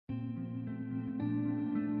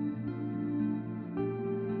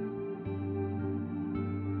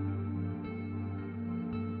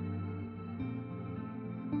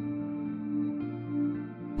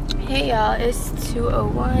Hey y'all, it's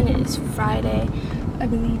 2:01. It is Friday, I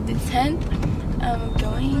believe the 10th. I'm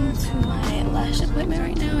going to my lash appointment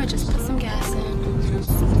right now. I just put some gas in. It's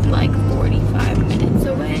like 45 minutes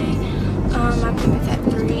away. My appointment's at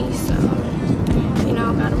 3, so you know,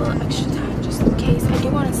 I got a little extra time just in case. I do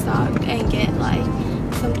want to stop and get like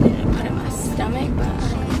something to put in my stomach, but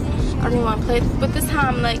I don't even want to play with this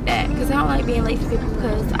time like that because I don't like being late for people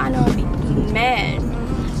because I know I'd be mad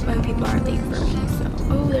when people are late for me.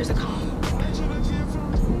 Oh, there's a cop.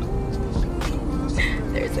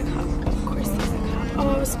 There's a cop. Of course there's a cop. Oh,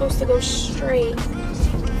 I was supposed to go straight.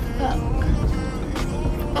 Fuck.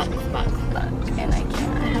 And I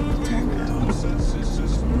can't. I have to turn around.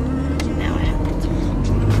 Now I have to turn.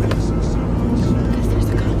 Because there's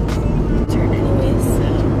a cop. Turn anyways, so.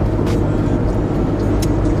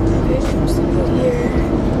 Okay, I'm just gonna go here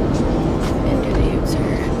and do the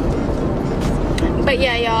U-turn. But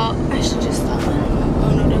yeah, y'all, I should just stop.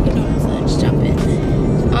 Lunch jumping.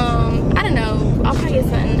 I don't know. I'll probably get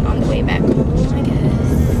something on the way back home, I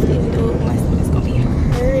guess. Even though my stomach's gonna be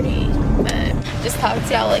hurting. But just talked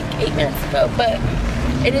to y'all like 8 minutes ago. But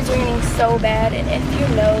it is raining so bad, and if you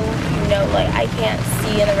know, like I can't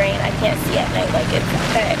see in the rain. I can't see at night. Like it's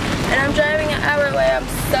bad. And I'm driving an hour away. I'm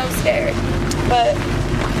so scared. But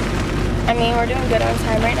I mean, we're doing good on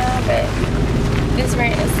time right now. But this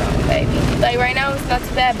rain is so baby. Like right now, it's not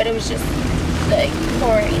too bad, but it was just like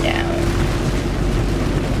pouring down.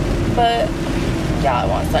 But y'all, I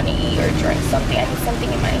want something to eat or drink something. I need something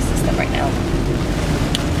in my system right now.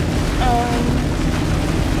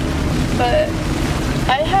 But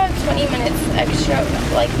I have 20 minutes extra,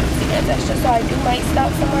 like 50 minutes extra, so I do might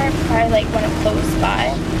stop somewhere, probably like when I'm close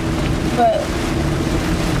by. But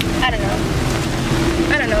I don't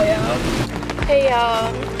know y'all. Hey y'all,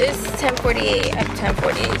 it's 10:48. I'm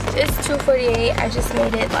 10:48. It's 2:48. I just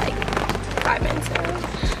made it like 5 minutes ago.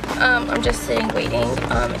 I'm just sitting waiting.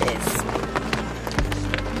 It is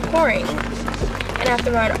pouring and I have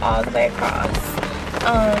to run all the way across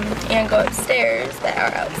and go upstairs that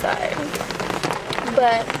are outside.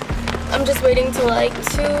 But I'm just waiting till like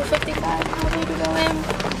 2:55 probably to go in.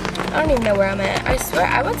 I don't even know where I'm at. I swear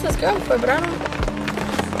I went to this girl before, but I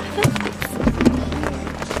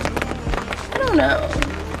don't know.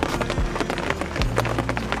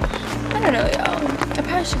 I don't know y'all. I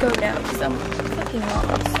probably should go now because I'm fucking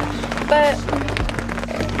lost. But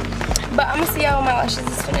I'm gonna see how my lashes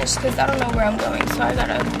is finished because I don't know where I'm going. So I'm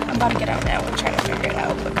about to get out now and try to figure it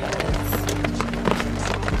out because I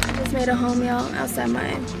just made it home, y'all, outside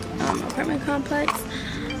my apartment complex.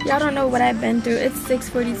 Y'all don't know what I've been through. It's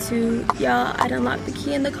 6:42. Y'all, I done locked the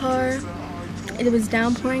key in the car. It was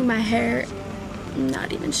downpouring. My hair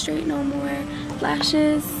not even straight no more.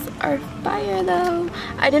 Lashes are fire though.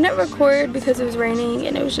 I didn't record because it was raining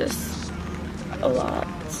and it was just a lot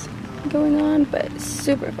going on, but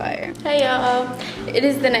super fire. Hey y'all, it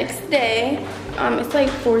is the next day. It's like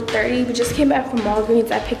 4:30. We just came back from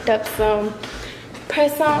Walgreens. I picked up some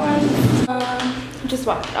press-ons. Just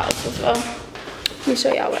washed out as well. Let me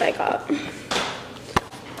show y'all what I got.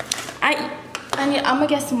 I'm gonna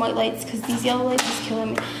get some white lights because these yellow lights is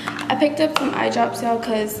killing me. I picked up some eye drops, y'all,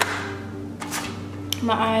 because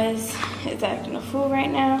my eyes is acting a fool right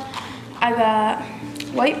now. I got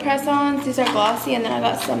white press-ons. These are glossy, and then I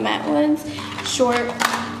got some matte ones, short.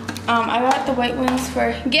 I got the white ones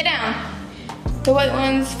for, get down. The white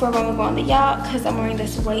ones for when we go on the yacht, because I'm wearing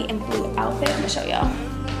this white and blue outfit. I'm gonna show y'all.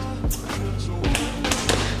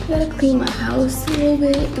 I gotta clean my house a little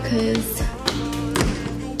bit because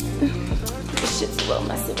this shit's a little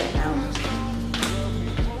messy right now.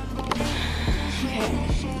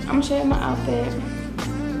 I'm gonna show you my outfit.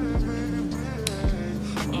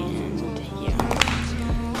 And yeah,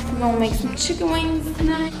 we're gonna make some chicken wings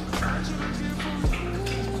tonight.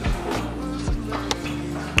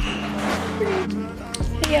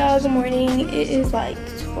 Hey y'all, good morning. It is like,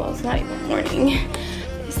 well, it's not even morning.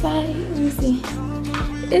 It's like, let me see.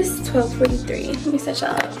 It's 12:43. Let me set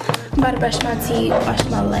y'all up. I'm about to brush my teeth, wash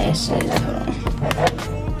my lashes. Hold on.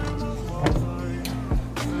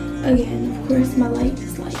 Again, of course, my light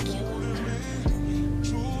is like yellow.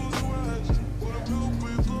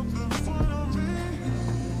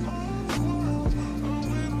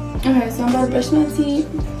 Okay, so I'm about to brush my teeth,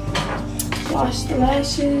 wash the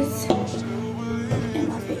lashes, and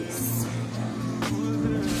my face.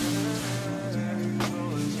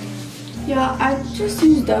 Y'all, I just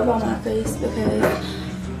use Dove on my face because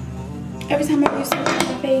every time I use something on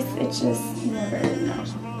my face, it just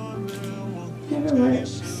never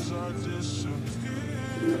works.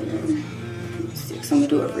 So I'm gonna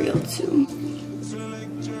do it real too.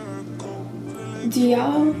 Do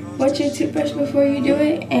y'all wet your toothbrush before you do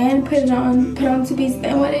it and put on toothpaste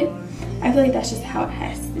then wet it? I feel like that's just how it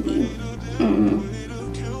has to be.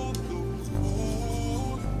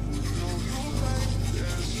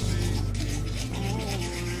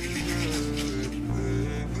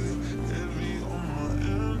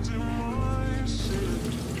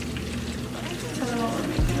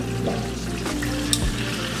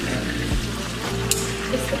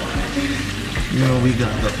 You know, we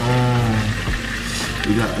got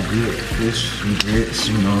the good fish and grits,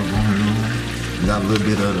 you know, going on. We got a little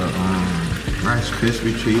bit of the Rice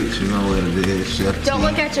Krispie treats, you know what it is, Chef T. Don't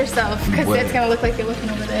look at yourself, because it's gonna look like you're looking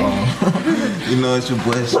over there. You know, it's your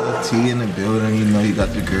boy Chef T in the building. You know, you got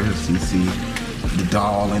the girl CC, the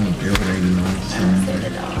doll in the building. You know what I'm saying? I say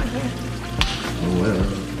the doll here. Oh well.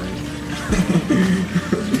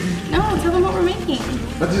 No, tell them what we're making.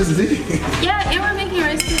 I just did. Yeah, and we're making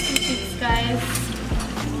Rice Krispie treats, guys.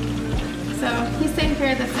 So he's taking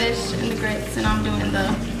care of the fish and the grits, and I'm doing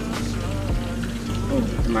the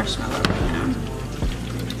marshmallow right now.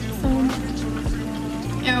 So,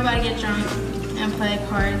 and we're about to get drunk and play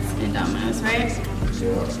cards and dominoes, right?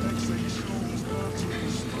 Yeah.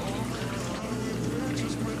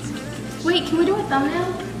 Wait, can we do a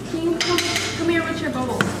thumbnail? Can you come here with your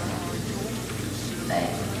bubbles?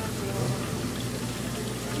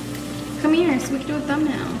 Come here so we can do a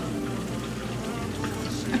thumbnail.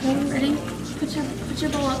 Okay, ready? Put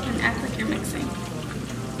your bowl up and act like you're mixing.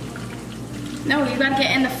 No, you gotta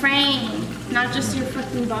get in the frame, not just your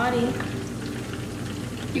fucking body.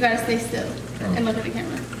 You gotta stay still and look at the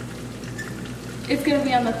camera. It's gonna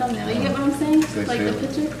be on the thumbnail. You get what I'm saying? Stay like still. the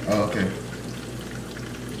picture? Oh, okay.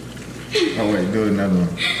 Oh wait, do another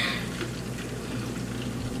one.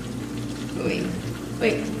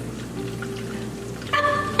 Wait.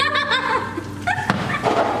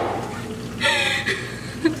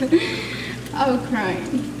 I'm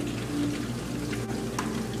crying.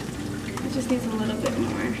 It just needs a little bit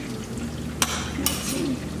more. Let's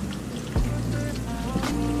see.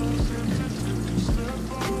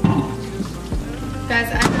 Guys,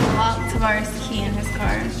 I just locked Tavares' key in his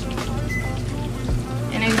car.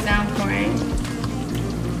 And it was downpouring.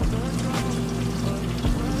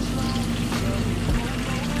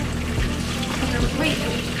 Wait,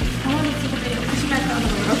 I want to take a video. Push it back on the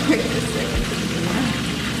real quick.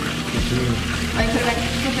 Just like, put it back.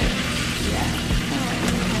 Yeah.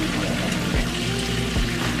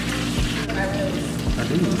 I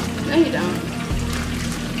do. No, you don't.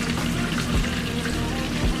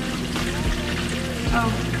 Oh,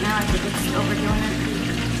 now I think it's overdoing it.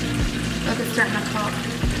 Look, it's starting to pop.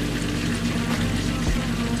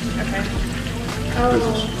 Okay. Oh.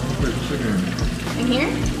 Put sugar in. In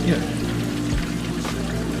here? Yeah.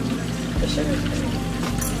 The sugar's good.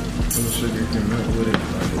 Put the sugar can melt with it.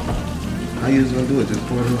 How you usually do it? Just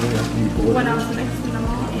pour it over after you pour it? When I was mixing them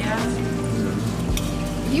all, yeah.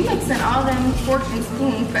 You mixing all them fork and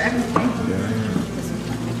spoon for everything. Yeah.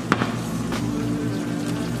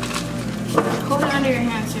 Hold it under your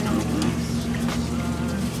hand so you don't make a mess.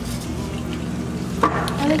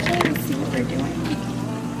 Oh, they can't even see what we're doing.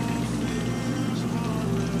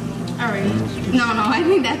 Alright. No, I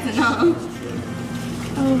think that's enough.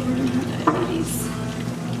 Oh, we're gonna have diabetes.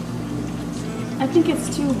 I think it's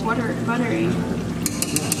too buttery. But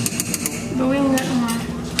we ain't got no more.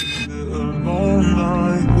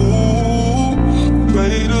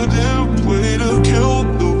 Way to kill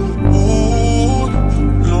the mood.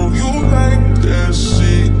 No, you like that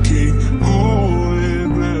seeking.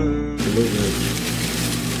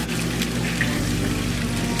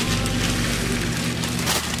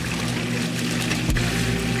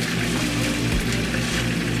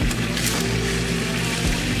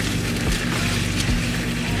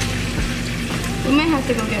 We might have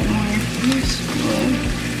to go get more marshmallow.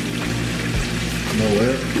 No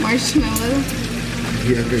what? Marshmallow.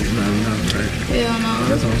 Yeah, it's not enough, right? Hell no.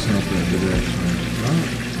 That's what I'm saying for that big ass one.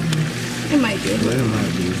 It might be. Well, it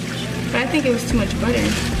might be. But I think it was too much butter.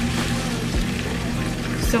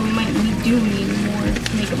 So we do need more to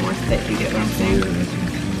make it more thick, you get what I'm saying? Yeah, that's what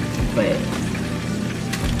I'm saying. But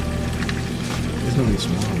It's gonna be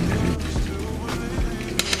small, maybe.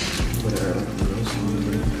 But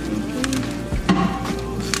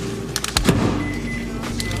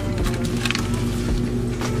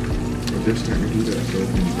they're starting to do that, so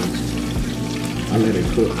I let it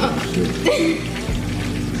cook. Shit.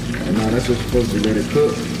 No, that's what's supposed to let it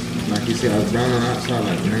cook. Like you said, I was brown on the outside,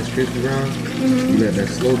 like nice crispy brown. You let that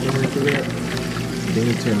slow burn into that. Then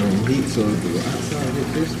you turn on the heat so the outside get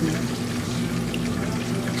crispy.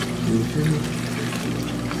 You feel me?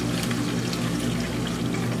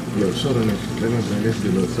 Look, show them this. They're gonna bring this to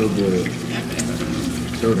look so good.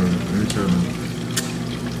 show them. Let me show them.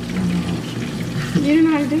 You didn't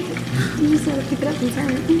know how to do it. You just gotta pick it up and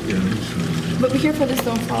turn it. Yeah, let me show them. But be careful this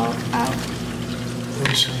don't fall out. Let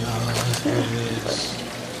me show y'all how to do this.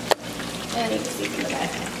 And you can see from the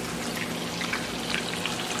back.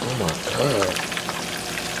 Oh my god.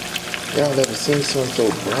 Y'all ever seen something so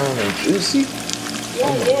brown and juicy?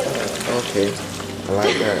 Yeah, I did. Okay. I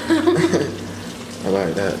like that. I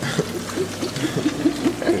like that.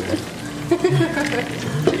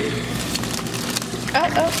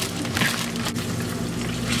 Oh.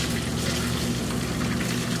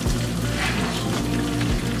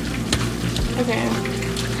 Okay.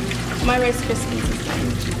 My Rice Krispies is done.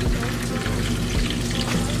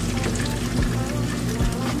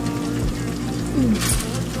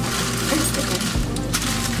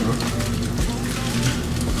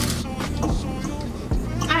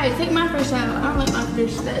 Alright, take my fish out. I don't like my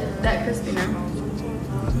fish that crispy now.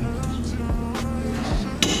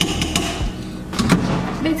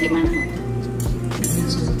 They take mine out. You need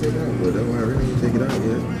something to take out, but that's why I really need to take it out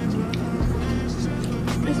yet.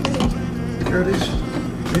 It's good. Girl, this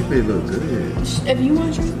bit look good. If you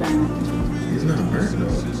want yours back, It's not burnt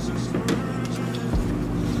though.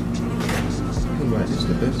 I'm like, this is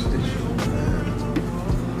the best fish.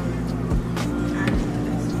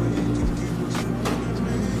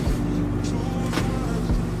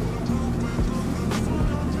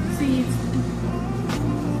 seeds.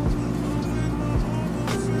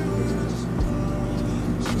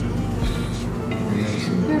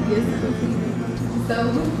 So,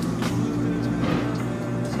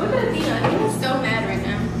 look at Athena. Athena's so mad right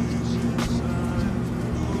now.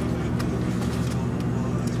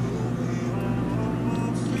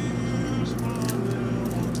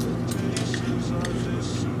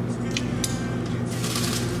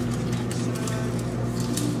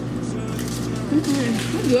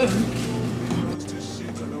 Good.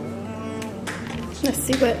 Let's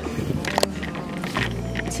see what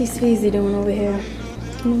T-Sweezy doing over here.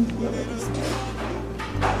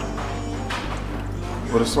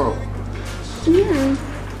 What a salt. Yeah.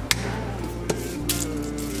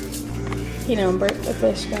 He done burnt the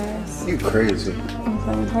fish, guys. You crazy.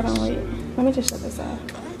 Okay, hold on, wait. Let me just shut this off.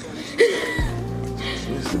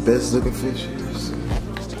 It's the best looking fish you've ever seen.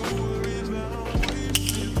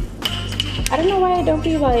 I don't know why I don't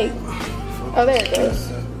be like. Oh, there it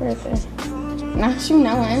goes. Right there. Not you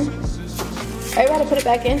knowing. Everybody put it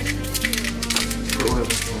back in.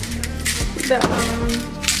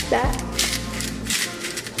 That.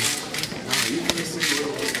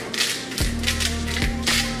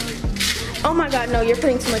 Oh my god, no, you're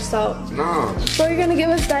putting too much salt. No. So you're gonna give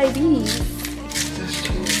us diabetes. That's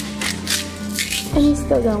true. And he's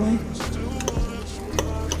still going.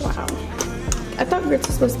 Wow. I thought grits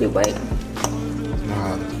were supposed to be white.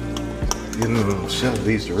 Nah. You know, chef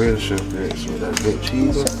leaves the real chef grits with that good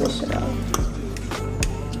cheese and Let's shut this stuff. shit off.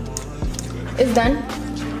 It's done?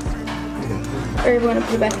 Yeah. Or you wanna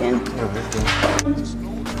put it back in? Yeah, that's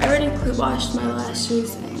good. I already washed my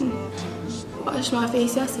lashes and washed my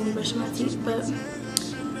face. Y'all see me brushing my teeth, but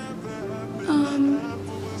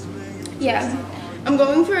yeah, I'm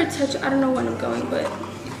going for a touch. I don't know when I'm going, but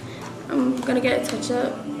I'm gonna get a touch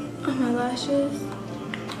up on my lashes.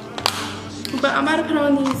 But I'm about to put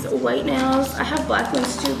on these white nails. I have black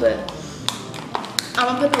ones too, but I'm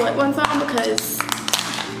gonna put the white ones on because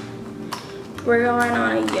we're going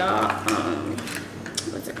on a yacht.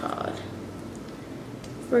 What's it called?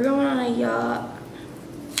 We're going on a yacht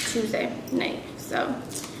Tuesday night, so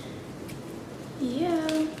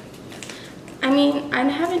yeah. I mean, I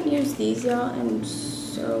haven't used these, y'all, in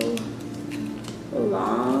so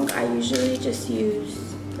long. I usually just use,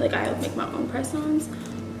 like, I make my own press-ons,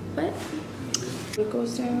 but it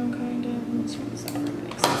goes down, kind of. Let me turn this off for my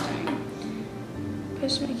next time.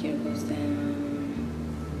 Push my cuticles down.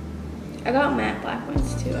 I got matte black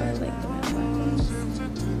ones, too. I like the matte black ones.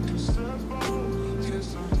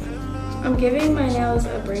 I'm giving my nails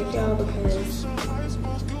a break, y'all, because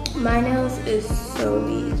my nails is so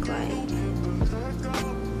weak, like,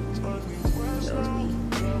 so weak.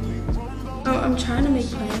 Oh, I'm trying to make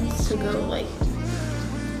plans to go, like,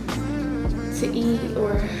 to eat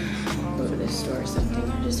or go to the store or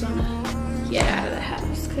something. I just want to get out of the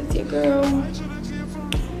house, because your girl, I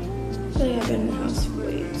feel like I've been in the house for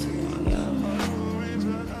way too long, y'all.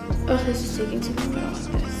 Oh, this is taking too long. I don't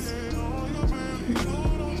want this.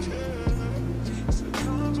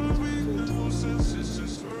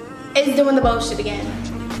 It's doing the bullshit again.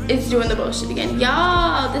 It's doing the bullshit again.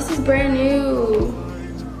 Y'all, this is brand new.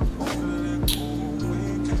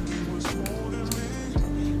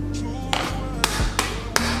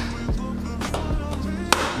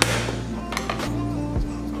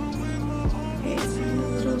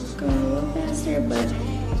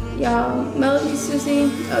 Y'all, Melody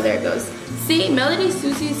Susie. Oh, there it goes. See, Melody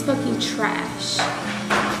Susie is fucking trash.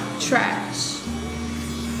 Trash.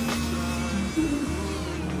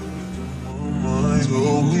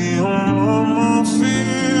 Told me all my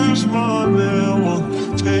fears, my never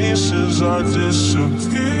tastes I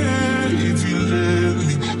disappear if you let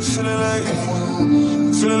me.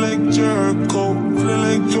 Feeling like Jericho,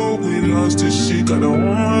 feeling like Joe. We lost this shit, got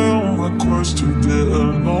on my course to get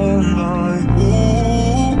alone night.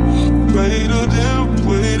 Ooh, way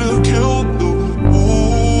to kill the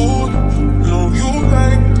mood. Know you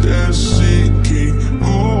like that seeking.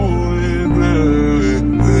 Ooh, baby.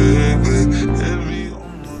 Heavy on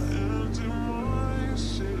my hands and my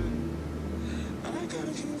shit. I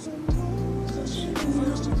gotta keep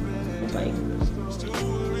Like,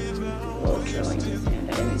 little drilling his hand.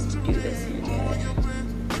 I didn't do this hand yet.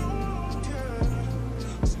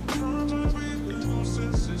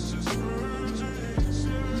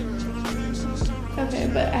 Okay,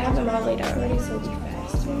 but I have them all laid out already, so it'll be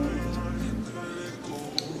faster.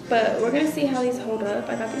 But we're gonna see how these hold up.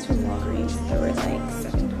 I got these from Walgreens. They were like $7.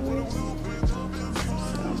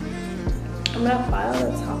 So I'm gonna file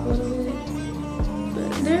the top a little bit.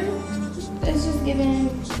 But it's just giving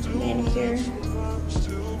manicure.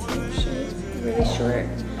 Really short.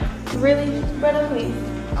 Really, brother, please.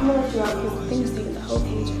 I'm gonna let you out because the thing's taking the whole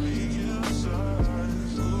page.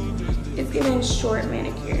 It's giving short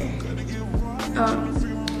manicure.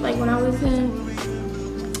 Like when I was in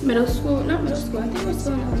middle school, not middle school, I think I was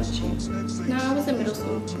still in elementary. No, I was in middle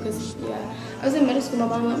school because, yeah, I was in middle school. My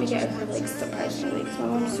mom let me get acrylics, surprisingly, because my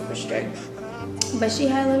mom's super strict. But she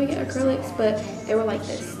had let me get acrylics, but they were like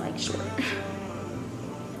this, like short.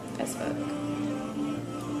 As fuck.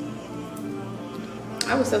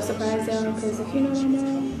 I was so surprised, y'all, because if you know my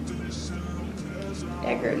mom,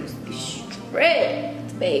 that girl used to be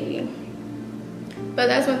strict, baby. But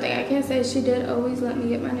that's one thing I can say. She did always let me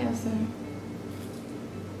get my nails done.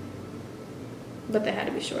 But they had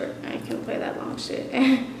to be short. I couldn't play that long shit.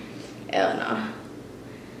 Hell no.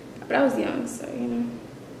 But I was young, so, you know.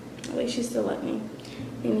 At least she still let me.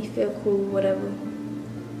 Made me feel cool, whatever.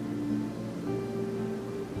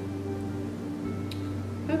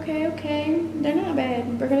 Okay. They're not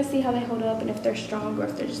bad. We're gonna see how they hold up and if they're strong or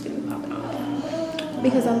if they're just gonna be popping off.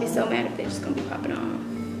 Because I'll be so mad if they're just gonna be popping off.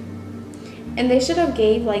 And they should have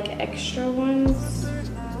gave like extra ones.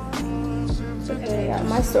 Okay, yeah,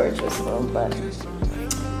 my storage was full, but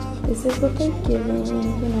this is what they're giving, you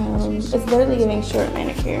know. It's literally giving short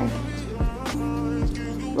manicure.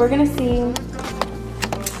 We're gonna see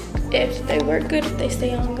if they work good, if they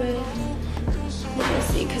stay on good. We're gonna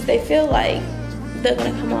see, because they feel like they're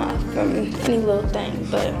gonna come off from any little thing,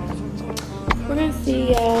 but we're gonna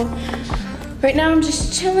see, y'all. Right now I'm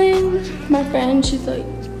just chilling. My friend, she's like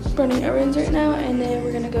running errands right now, and then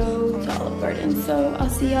we're gonna go to Olive Garden. So I'll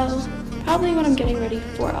see y'all probably when I'm getting ready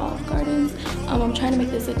for Olive Gardens. I'm trying to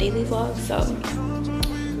make this a daily vlog, so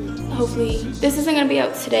hopefully this isn't gonna be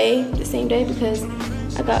out today, the same day, because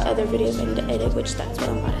I got other videos I need to edit, which that's what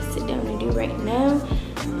I'm about to sit down and do right now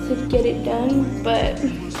to get it done. But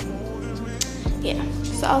yeah,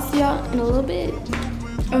 so I'll see y'all in a little bit.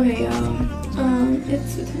 Okay, y'all.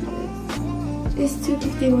 It's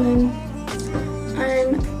 2:51.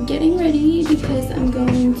 I'm getting ready because I'm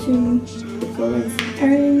going to go run some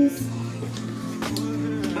errands.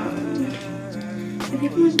 I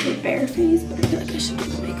think I'm gonna do a bare face, but I feel like I should do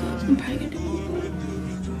my makeup. I'm probably gonna do my makeup.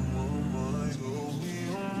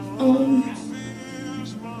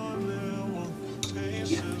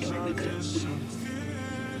 Yeah, do my makeup.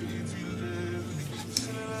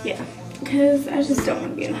 Yeah, because I just don't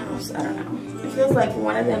want to be in the house. I don't know. It feels like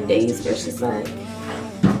one of them days where it's just like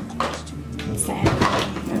sad,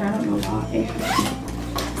 and I don't know why.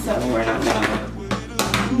 So we're not gonna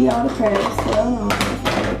be all depressed. So I don't know,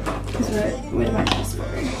 because what am I dressed for?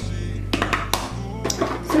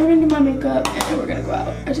 So we're gonna do my makeup and then we're gonna go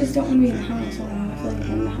out. I just don't want to be in the house. I feel like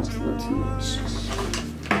I'm in the house a little too much,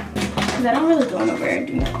 because I don't really go nowhere and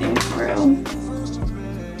do nothing for real.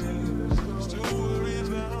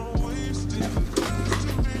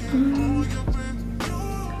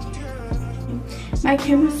 My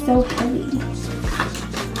camera's so heavy. It's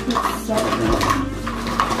so heavy.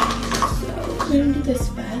 So I'm gonna do this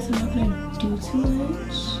fast. I'm not gonna do too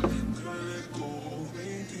much.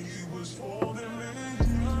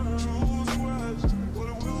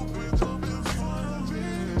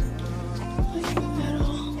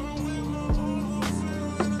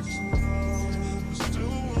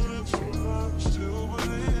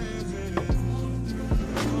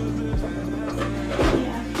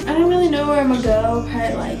 I don't really know where I'm gonna go.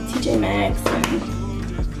 Probably like TJ Maxx and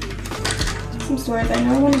some stores. I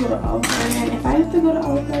know I want to go to Olive Garden. If I have to go to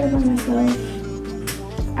Olive Garden by myself,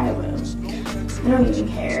 I will. I don't even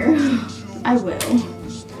care. I will.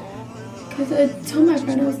 Because I told my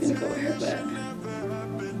friend I was going to go with her, but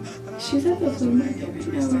she's at the flea market right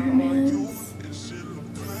now with her mans.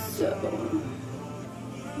 So,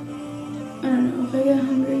 I don't know if I get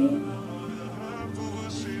hungry.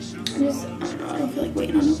 I don't know, I don't feel like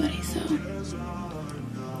waiting on nobody, so.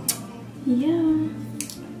 Yeah.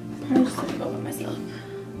 Probably just gonna go with myself.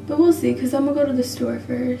 But we'll see, because I'm going to go to the store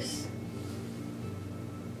first.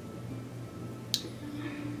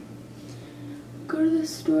 Go to the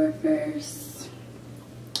store first.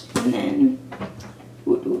 And then,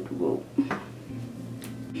 whoop. I'm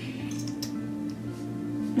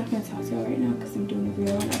not gonna talk to y'all right now because I'm doing a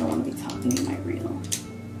reel and I don't want to be talking in my reel.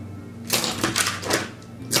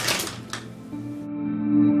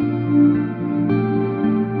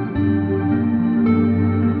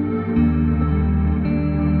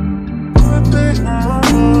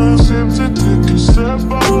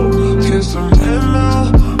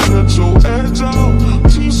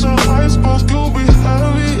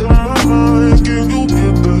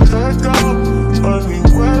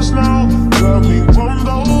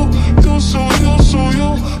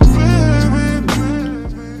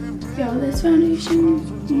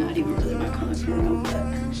 Not even really my color for real, but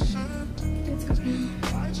it's okay.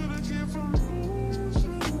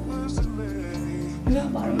 I got a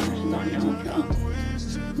lot of lashes on now, so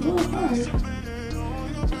it's a little hard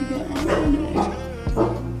to get all under there.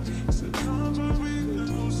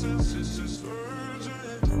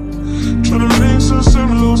 Trying to make some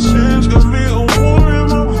simple change, got me a war in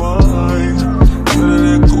my mind. Gotta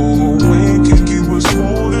let go away, can't keep what's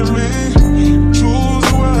holding me. Choose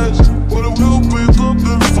wise, what it will pick up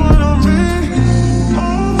in front of me.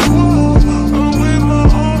 I'm with my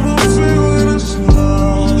arm, I'm feeling it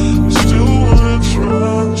now. Still wanna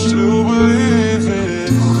try, still believe it.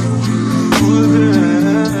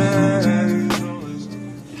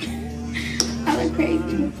 I look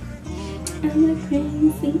crazy. I look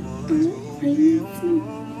crazy.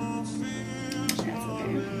 That's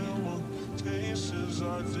okay.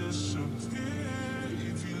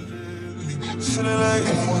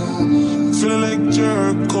 Feeling like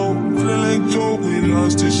Jericho, feeling like Joe. We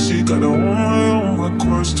lost this shit, got on my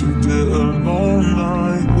quest to get alone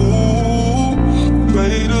night. Ooh,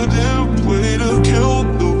 way to kill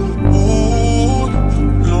the mood.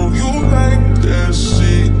 Know you like that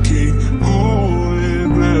shit, keep going,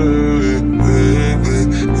 baby.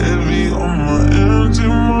 Heavy on my empty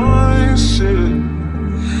mind, shit.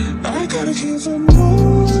 I gotta keep from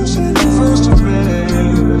moving, shit, first of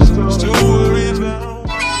all. Still worried now.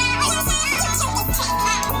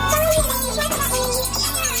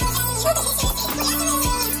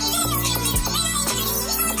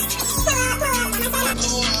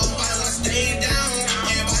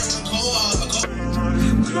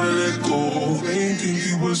 Let go, thinking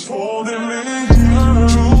he was holding me.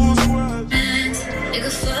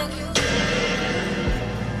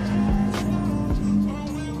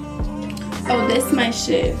 Oh, this my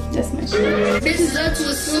shit. That's my shit. Bitches love to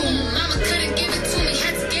assume mama couldn't give it to me,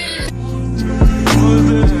 had to get it.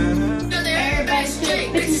 Everybody straight,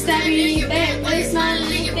 bitches stabbing in your back, but it's not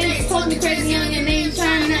in your face. Told me crazy on your name,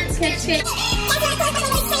 trying not to catch it.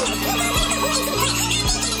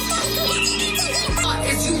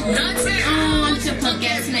 I'm too punk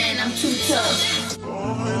ass man, I'm too tough.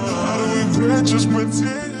 How do we break, just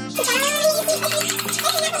pretend?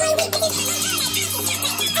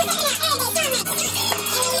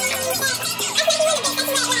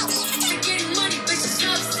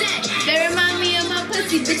 They remind me of my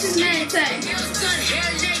pussy, bitches mad tight.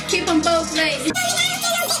 Keep them both late.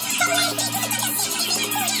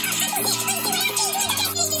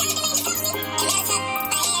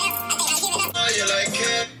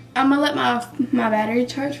 I'm gonna let my battery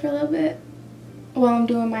charge for a little bit while I'm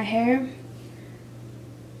doing my hair,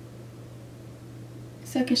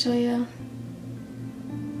 so I can show you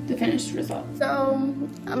the finished result. So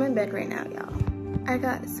I'm in bed right now, y'all. I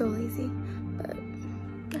got so lazy, but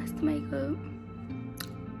that's the makeup.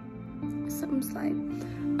 Something slight.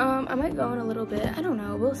 I might go in a little bit. I don't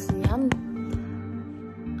know. We'll see.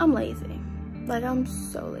 I'm lazy. Like, I'm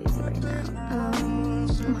so lazy right now. I'm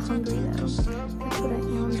hungry though. That's what I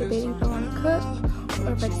am. I'm debating if I want to cook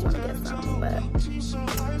or if I just want to get some, but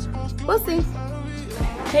we'll see.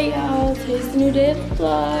 Hey y'all, today's the new day of the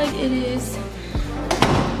vlog. It is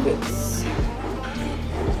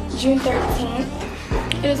June 13th.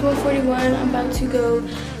 It is 1:41. I'm about to go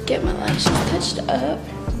get my lashes touched up.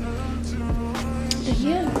 And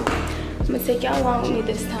yeah, I'm gonna take y'all along with me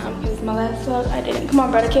this time because my last vlog I didn't. Come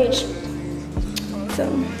on, brother Cage. So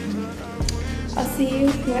I'll see you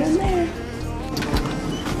when I'm there.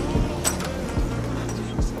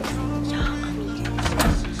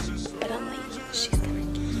 But I'm like, she's gonna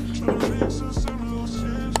get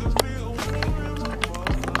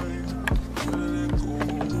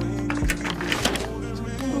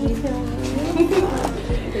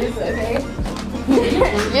It's okay.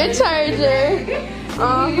 your charger.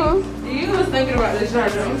 You was thinking about this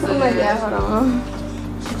charger. I'm so Oh my god, hold on.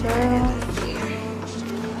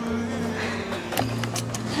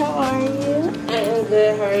 How are you? I am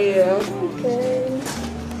good. How are you? Good.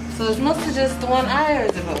 So it's mostly just the one eye, or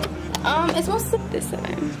is it both? It's mostly this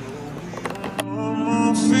time.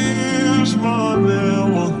 My fears, my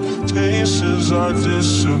limitations are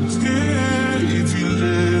disappear if you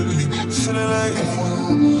let me.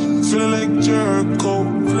 Feeling like Jericho,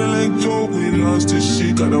 feeling like Joe. We lost this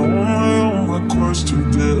shit. Got on my quest to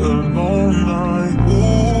get alone night.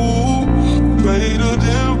 Ooh, way to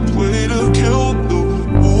kill the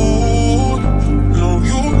mood. Know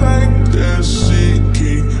you like that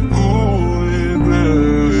seeking. Ooh,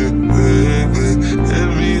 baby,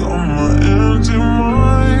 heavy on my empty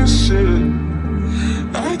mindset.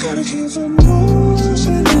 I gotta keep the moves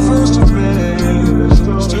in the first of me.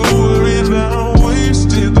 Still worried that I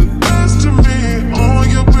wasted the best of me on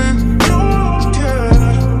your baby.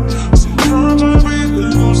 Sometimes I breathe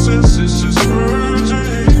with no sense, it's just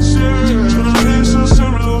urgency. Tryna make some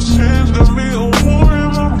simple change, got me a war in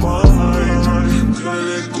my mind. Gotta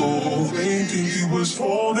let go, ain't think he was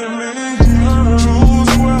holding me.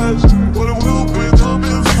 Choose wise, what it will become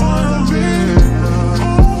in front of me.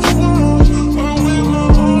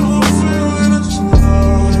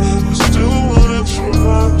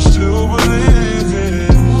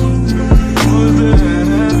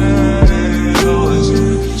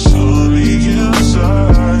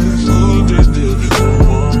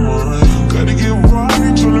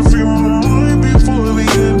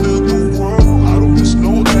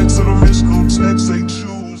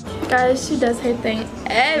 Guys, she does her thing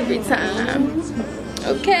every time.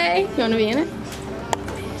 Okay, you wanna be in it?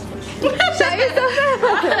 Show yourself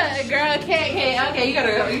out. Girl, can't. Okay, you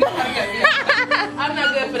gotta go. I'm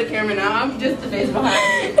not good for the camera now. I'm just the face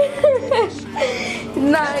behind me.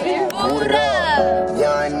 Nah, you're food up.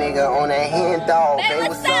 Young nigga on that hand dog, Hey, baby,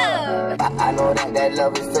 what's up? I know that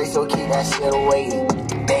love is fake, so keep that shit away,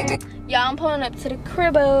 baby. Y'all, I'm pulling up to the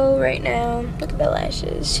cribbo right now. Look at the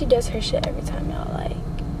lashes. She does her shit every time, y'all. Like,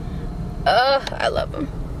 I love them.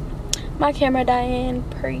 My camera dying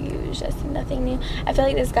per usual. That's nothing new. I feel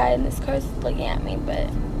like this guy in this car is looking at me, but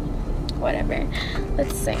whatever.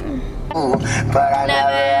 Let's sing. But I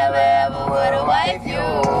never ever would have wiped you.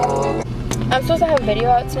 I'm supposed to have a video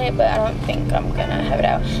out tonight, but I don't think I'm gonna have it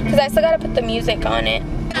out because I still gotta put the music on it.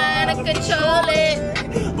 Gotta control it.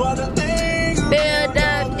 Build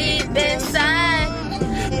up deep inside.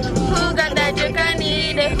 Who got that drink I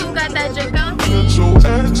need? Who got that drink on me? So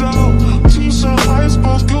agile.